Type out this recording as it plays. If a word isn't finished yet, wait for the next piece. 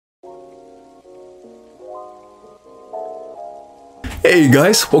Hey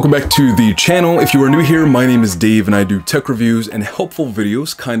guys, welcome back to the channel. If you are new here, my name is Dave and I do tech reviews and helpful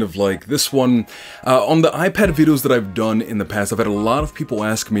videos, kind of like this one. On the iPad videos that I've done in the past, I've had a lot of people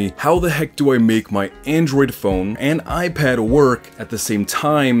ask me, how the heck do I make my Android phone and iPad work at the same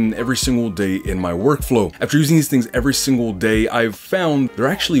time every single day in my workflow? After using these things every single day, I've found they're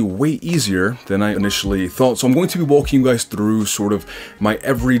actually way easier than I initially thought. So I'm going to be walking you guys through sort of my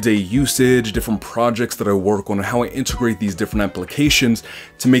everyday usage, different projects that I work on, and how I integrate these different applications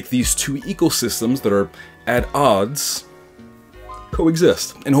to make these two ecosystems that are at odds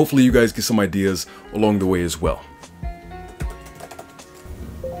coexist. And hopefully you guys get some ideas along the way as well.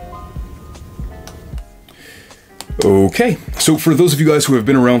 Okay, so for those of you guys who have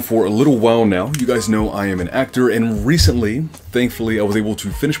been around for a little while now, you guys know I am an actor, and recently, thankfully, I was able to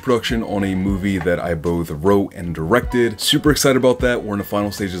finish production on a movie that I both wrote and directed. Super excited about that. We're in the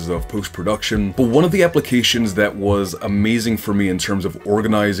final stages of post-production. But one of the applications that was amazing for me in terms of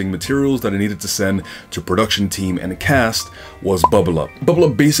organizing materials that I needed to send to production team and cast was Bublup.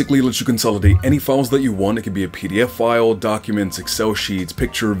 Bublup basically lets you consolidate any files that you want. It could be a PDF file, documents, Excel sheets,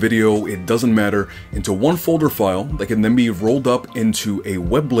 picture, video, it doesn't matter, into one folder file that can then be rolled up into a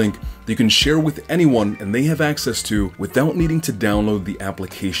web link that you can share with anyone and they have access to without needing to download the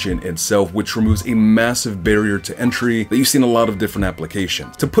application itself, which removes a massive barrier to entry that you see in a lot of different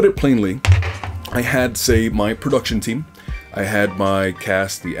applications. To put it plainly, I had, say, my production team, I had my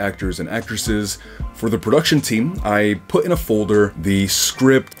cast, the actors and actresses. For the production team, I put in a folder the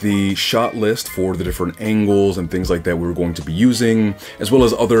script, the shot list for the different angles and things like that we were going to be using, as well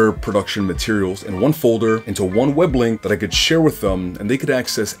as other production materials in one folder into one web link that I could share with them and they could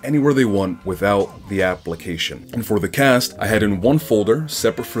access anywhere they want without the application. And for the cast, I had in one folder,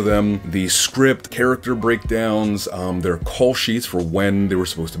 separate for them, the script, character breakdowns, their call sheets for when they were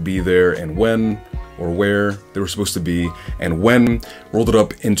supposed to be there and when, or where they were supposed to be and when, rolled it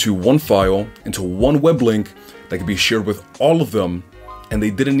up into one file, into one web link that could be shared with all of them, and they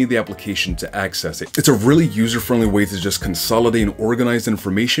didn't need the application to access it. It's a really user-friendly way to just consolidate and organize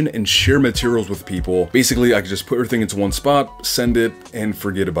information and share materials with people. Basically, I could just put everything into one spot, send it, and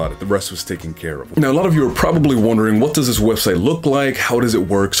forget about it. The rest was taken care of. Now, a lot of you are probably wondering, what does this website look like? How does it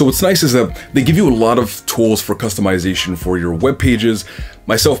work? So what's nice is that they give you a lot of tools for customization for your web pages.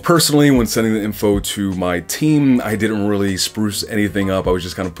 Myself personally, when sending the info to my team, I didn't really spruce anything up. I was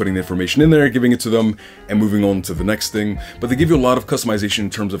just kind of putting the information in there, giving it to them, and moving on to the next thing. But they give you a lot of customization in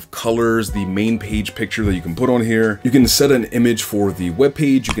terms of colors, the main page picture that you can put on here. You can set an image for the web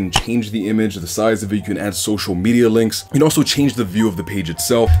page. You can change the image, the size of it. You can add social media links. You can also change the view of the page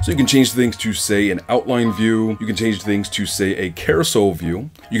itself. So you can change things to, say, an outline view. You can change things to, say, a carousel view.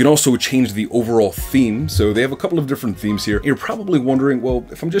 You can also change the overall theme. So they have a couple of different themes here. You're probably wondering, well,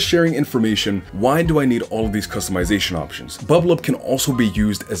 if I'm just sharing information, why do I need all of these customization options? Bublup can also be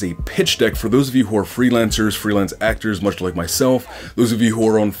used as a pitch deck for those of you who are freelancers, freelance actors, much like myself, those of you who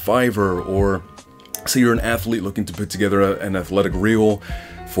are on Fiverr, or say you're an athlete looking to put together an athletic reel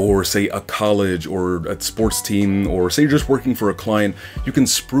for, say, a college or a sports team, or say you're just working for a client. You can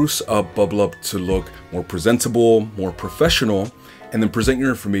spruce up Bublup to look more presentable, more professional, and then present your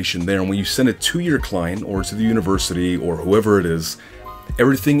information there. And when you send it to your client or to the university or whoever it is,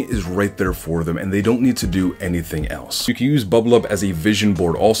 everything is right there for them and they don't need to do anything else. You can use Bublup as a vision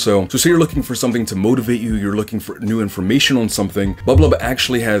board also. So say you're looking for something to motivate you, you're looking for new information on something, Bublup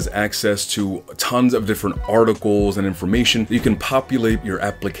actually has access to tons of different articles and information that you can populate your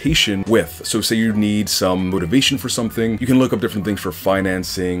application with. So say you need some motivation for something, you can look up different things for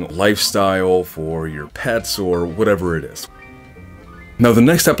financing, lifestyle, for your pets, or whatever it is. Now, the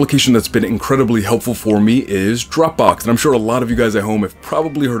next application that's been incredibly helpful for me is Dropbox, and I'm sure a lot of you guys at home have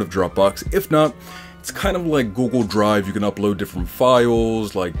probably heard of Dropbox. If not, it's kind of like Google Drive. You can upload different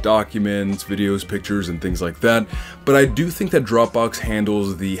files like documents, videos, pictures, and things like that. But I do think that Dropbox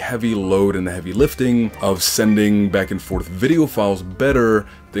handles the heavy load and the heavy lifting of sending back and forth video files better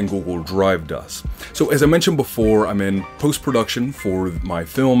than Google Drive does. So as I mentioned before, I'm in post-production for my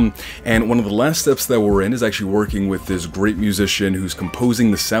film, and one of the last steps that we're in is actually working with this great musician who's composing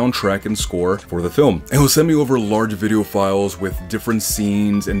the soundtrack and score for the film. And he'll send me over large video files with different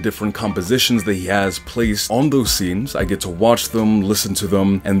scenes and different compositions that he has placed on those scenes. I get to watch them, listen to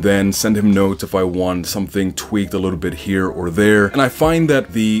them, and then send him notes if I want something tweaked a little bit here or there. And I find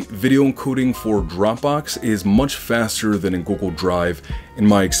that the video encoding for Dropbox is much faster than in Google Drive, in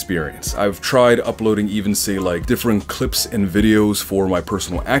my experience. I've tried uploading even say like different clips and videos for my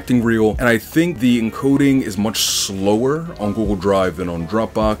personal acting reel, and I think the encoding is much slower on Google Drive than on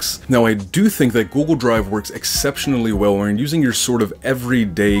Dropbox. Now I do think that Google Drive works exceptionally well when you're using your sort of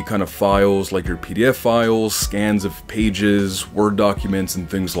everyday kind of files like your PDF files, scans of pages, Word documents, and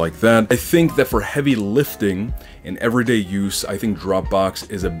things like that. I think that for heavy lifting in everyday use, I think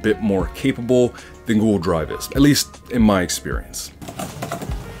Dropbox is a bit more capable than Google Drive is, at least in my experience.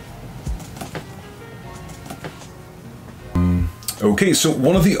 Okay, so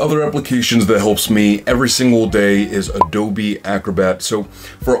one of the other applications that helps me every single day is Adobe Acrobat. So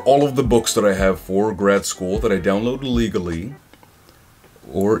for all of the books that I have for grad school that I download legally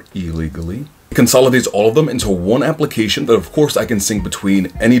or illegally, it consolidates all of them into one application that of course I can sync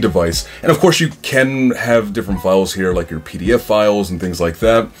between any device. And of course you can have different files here like your PDF files and things like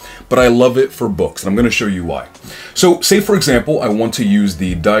that, but I love it for books and I'm going to show you why. So say for example I want to use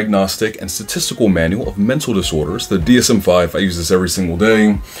the Diagnostic and Statistical Manual of Mental Disorders, the DSM-5. I use this every single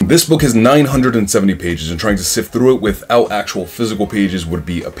day. This book has 970 pages and trying to sift through it without actual physical pages would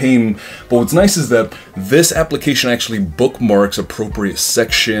be a pain. But what's nice is that this application actually bookmarks appropriate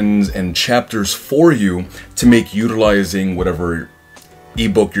sections and chapters for you to make utilizing whatever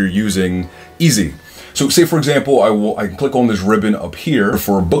ebook you're using easy. So say for example, I can click on this ribbon up here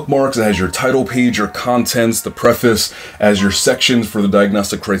for bookmarks. It has your title page, your contents, the preface, as your sections for the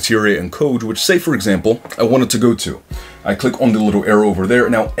diagnostic criteria and code, which say for example, I wanted to go to. I click on the little arrow over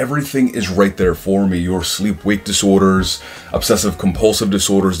there. Now everything is right there for me. Your sleep-wake disorders, obsessive compulsive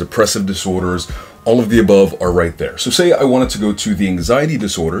disorders, depressive disorders, all of the above are right there. So say I wanted to go to the anxiety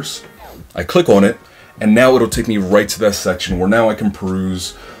disorders. I click on it, and now it'll take me right to that section where now I can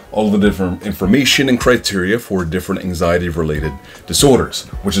peruse all the different information and criteria for different anxiety-related disorders,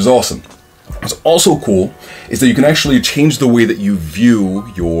 which is awesome. What's also cool is that you can actually change the way that you view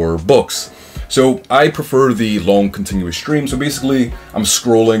your books. So I prefer the long continuous stream. So basically I'm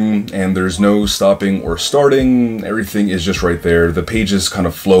scrolling and there's no stopping or starting. Everything is just right there. The pages kind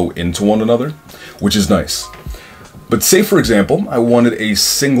of flow into one another, which is nice. But say for example, I wanted a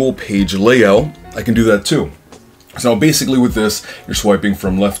single page layout, I can do that too. So now basically with this, you're swiping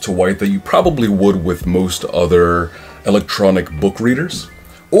from left to right that you probably would with most other electronic book readers.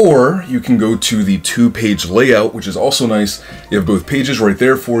 Or you can go to the 2-page layout, which is also nice. You have both pages right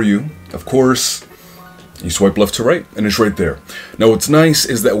there for you. Of course, you swipe left to right and it's right there. Now what's nice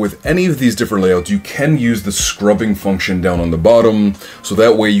is that with any of these different layouts, you can use the scrubbing function down on the bottom. So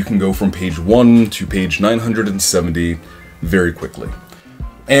that way you can go from page 1 to page 970 very quickly.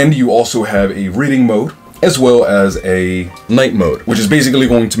 And you also have a reading mode as well as a night mode, which is basically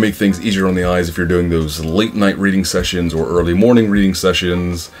going to make things easier on the eyes if you're doing those late night reading sessions or early morning reading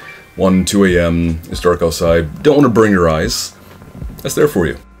sessions, 1, 2 a.m., it's dark outside, don't want to burn your eyes. That's there for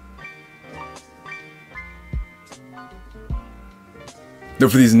you. Now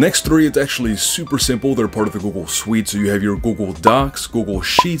for these next three, it's actually super simple. They're part of the Google Suite. So you have your Google Docs, Google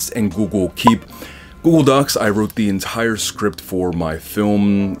Sheets, and Google Keep. Google Docs, I wrote the entire script for my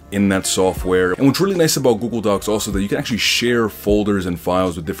film in that software. And what's really nice about Google Docs also that you can actually share folders and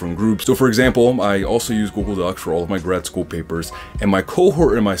files with different groups. So for example, I also use Google Docs for all of my grad school papers, and my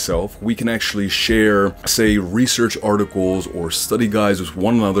cohort and myself, we can actually share, say, research articles or study guides with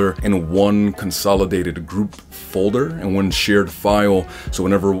one another in one consolidated group folder and one shared file. So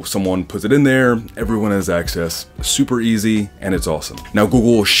whenever someone puts it in there, everyone has access. Super easy, and it's awesome. Now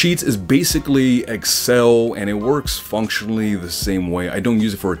Google Sheets is basically Excel, and it works functionally the same way. I don't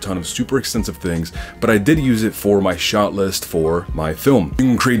use it for a ton of super extensive things, but I did use it for my shot list for my film. You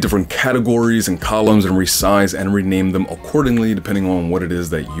can create different categories and columns and resize and rename them accordingly depending on what it is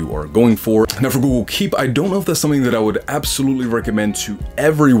that you are going for. Now for Google Keep, I don't know if that's something that I would absolutely recommend to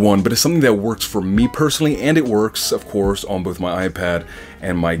everyone, but it's something that works for me personally, and it works, of course, on both my iPad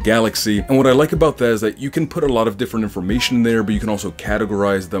and my Galaxy. And what I like about that is that you can put a lot of different information in there, but you can also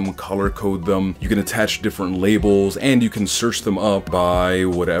categorize them, color code them, you can attach different labels, and you can search them up by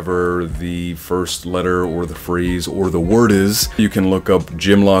whatever the first letter or the phrase or the word is. You can look up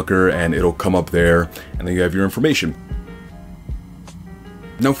Gym Locker and it'll come up there, and then you have your information.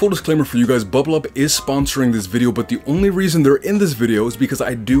 Now, full disclaimer for you guys, Bublup is sponsoring this video, but the only reason they're in this video is because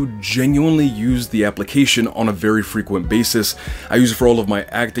I do genuinely use the application on a very frequent basis. I use it for all of my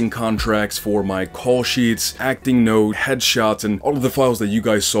acting contracts, for my call sheets, acting note, headshots, and all of the files that you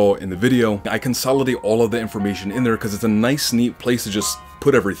guys saw in the video. I consolidate all of the information in there because it's a nice, neat place to just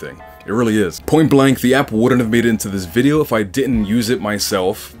put everything. It really is. Point blank, the app wouldn't have made it into this video if I didn't use it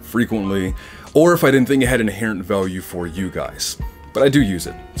myself frequently, or if I didn't think it had inherent value for you guys. But I do use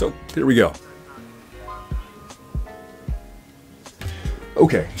it, so here we go.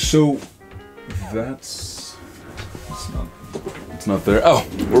 Okay, so it's not there. Oh,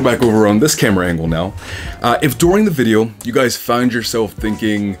 we're back over on this camera angle now. If during the video you guys find yourself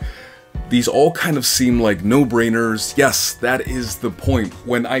thinking these all kind of seem like no-brainers, yes, that is the point.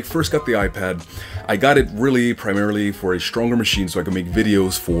 When I first got the iPad, I got it really primarily for a stronger machine so I could make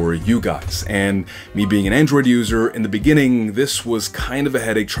videos for you guys. And me being an Android user, in the beginning, this was kind of a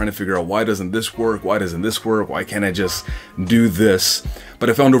headache trying to figure out why doesn't this work, why doesn't this work, why can't I just do this? But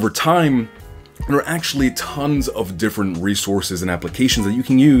I found over time, there are actually tons of different resources and applications that you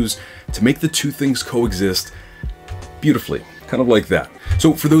can use to make the two things coexist beautifully, kind of like that.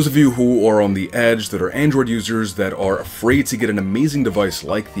 So for those of you who are on the edge that are Android users that are afraid to get an amazing device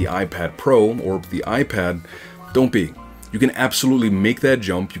like the iPad Pro or the iPad, don't be. You can absolutely make that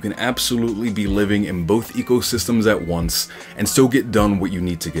jump. You can absolutely be living in both ecosystems at once and still get done what you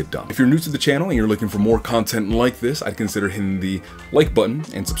need to get done. If you're new to the channel and you're looking for more content like this, I'd consider hitting the like button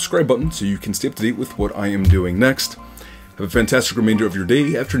and subscribe button so you can stay up to date with what I am doing next. Have a fantastic remainder of your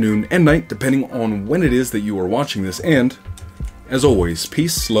day, afternoon, and night, depending on when it is that you are watching this, and as always,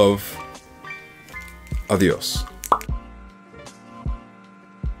 peace, love, adios.